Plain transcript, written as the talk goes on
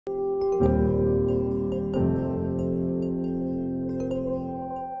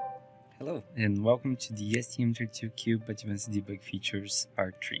Hello and welcome to the STM32Cube Advanced Debug Features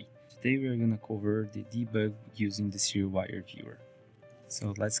Part 3. Today we are going to cover the debug using the serial wire viewer.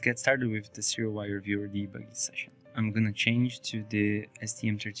 So let's get started with the serial wire viewer debugging session. I'm going to change to the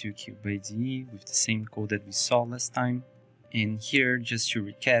STM32CubeIDE with the same code that we saw last time. And here, just to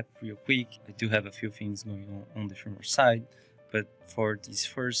recap real quick, I do have a few things going on the firmware side, but for this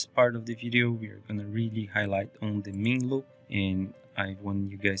first part of the video, we are going to really highlight on the main loop, and I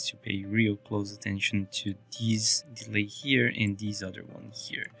want you guys to pay real close attention to this delay here and this other one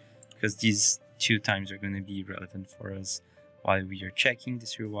here, because these two times are going to be relevant for us while we are checking the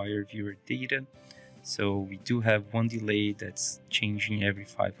serial wire viewer data. So we do have one delay that's changing every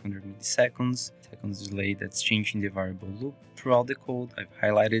 500 milliseconds, seconds delay that's changing the variable loop throughout the code. I've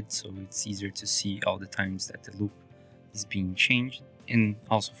highlighted so it's easier to see all the times that the loop is being changed. And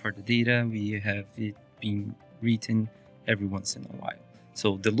also for the data, we have it being written every once in a while.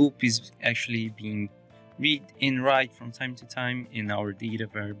 So the loop is actually being read and write from time to time, and our data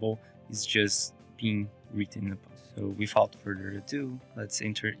variable is just being written upon. So without further ado, let's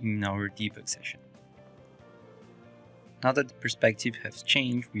enter in our debug session. Now that the perspective has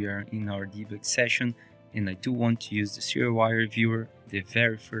changed, we are in our debug session, and I do want to use the serial wire viewer. The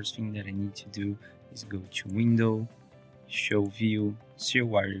very first thing that I need to do is go to Window, Show View, Serial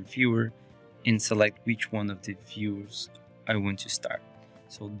Wire Viewer, and select which one of the views I want to start.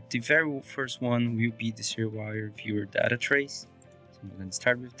 So the very first one will be the serial wire viewer data trace. So I'm going to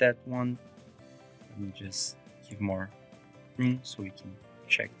start with that one. Let me just give more room so we can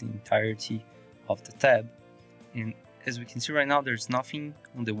check the entirety of the tab. And as we can see right now, there's nothing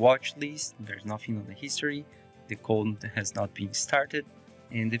on the watch list, there's nothing on the history, the code has not been started.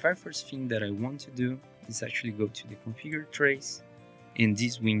 And the very first thing that I want to do is actually go to the configure trace, and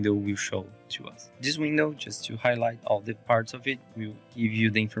this window will show to us. This window, just to highlight all the parts of it, will give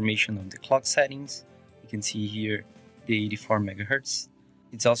you the information of the clock settings. You can see here the 84 MHz.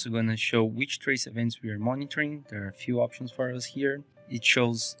 It's also going to show which trace events we are monitoring. There are a few options for us here. It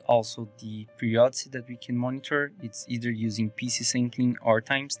shows also the periodicity that we can monitor. It's either using PC sampling or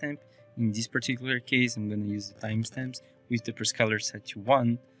timestamp. In this particular case, I'm going to use the timestamps with the prescaler set to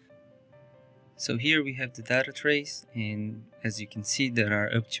 1. So here we have the data trace, and as you can see, there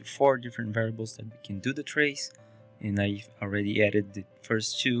are up to 4 different variables that we can do the trace. And I've already added the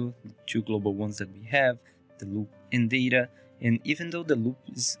first two, the two global ones that we have, the loop and data. And even though the loop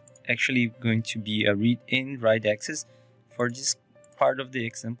is actually going to be a read and write access, for this part of the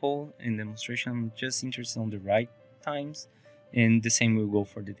example and demonstration, I'm just interested on the write times, and the same will go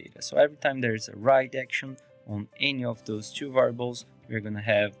for the data. So every time there is a write action on any of those two variables, we're going to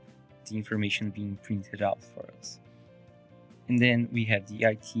have the information being printed out for us. And then we have the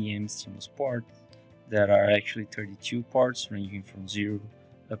ITM stimulus port that are actually 32 ports ranging from 0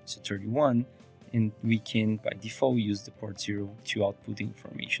 up to 31, and we can by default use the port 0 to output the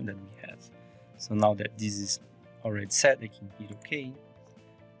information that we have. So now that this is already set, I can hit OK.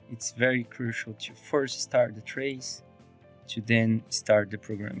 It's very crucial to first start the trace to then start the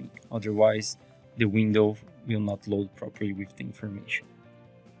programming, otherwise the window will not load properly with the information.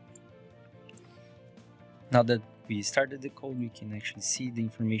 Now that we started the code, we can actually see the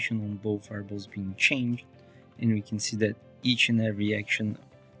information on both variables being changed, and we can see that each and every action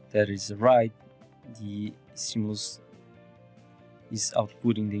that is a write, the stimulus is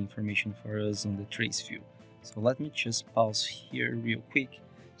outputting the information for us on the trace view. So let me just pause here real quick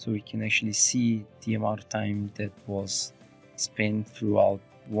so we can actually see the amount of time that was spent throughout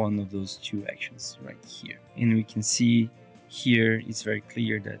one of those two actions right here. And we can see here it's very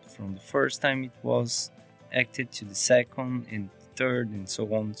clear that from the first time it was acted to the second and third and so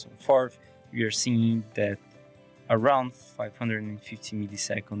on and so forth, we are seeing that around 550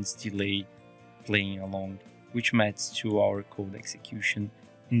 milliseconds delay playing along, which matches to our code execution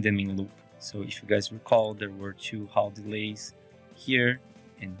in the main loop. So if you guys recall, there were 2 HAL delays here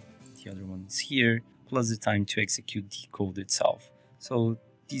and the other one is here, plus the time to execute the code itself. So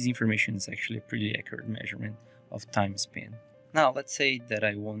this information is actually a pretty accurate measurement of time span. Now let's say that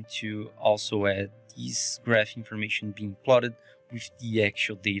I want to also add this graph information being plotted with the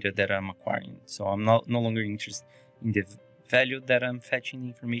actual data that I'm acquiring. So I'm no longer interested in the value that I'm fetching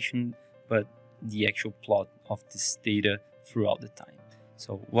information, but the actual plot of this data throughout the time.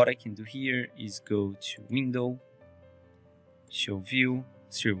 So what I can do here is go to Window, Show View,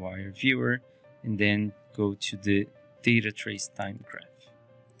 Serial Wire Viewer, and then go to the Data Trace Time Graph.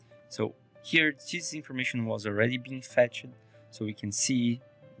 So here this information was already being fetched, so we can see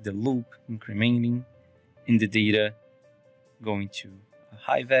the loop incrementing in the data going to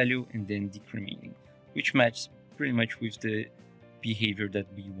high value and then decrementing, which matches pretty much with the behavior that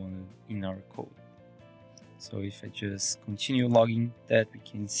we wanted in our code. So if I just continue logging that, we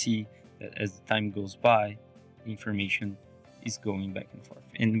can see that as the time goes by, the information is going back and forth.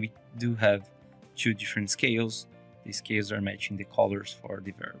 And we do have two different scales. The scales are matching the colors for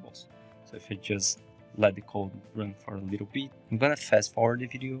the variables. So if I just let the code run for a little bit, I'm gonna fast forward the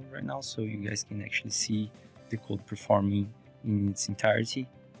video right now so you guys can actually see the code performing in its entirety,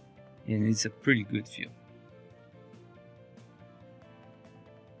 and it's a pretty good feel.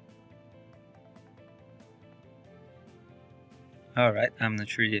 Alright, I'm not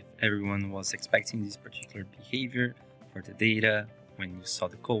sure if everyone was expecting this particular behavior for the data when you saw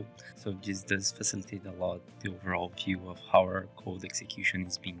the code, so this does facilitate a lot the overall view of how our code execution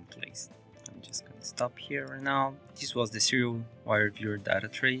is being placed. I'm just going to stop here right now. This was the serial wire viewer data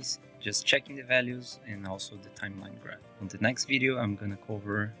trace, just checking the values and also the timeline graph. On the next video, I'm going to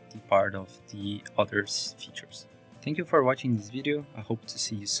cover the part of the other features. Thank you for watching this video. I hope to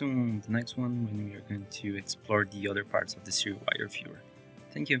see you soon on the next one when we are going to explore the other parts of the serial wire viewer.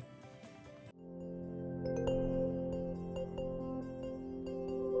 Thank you.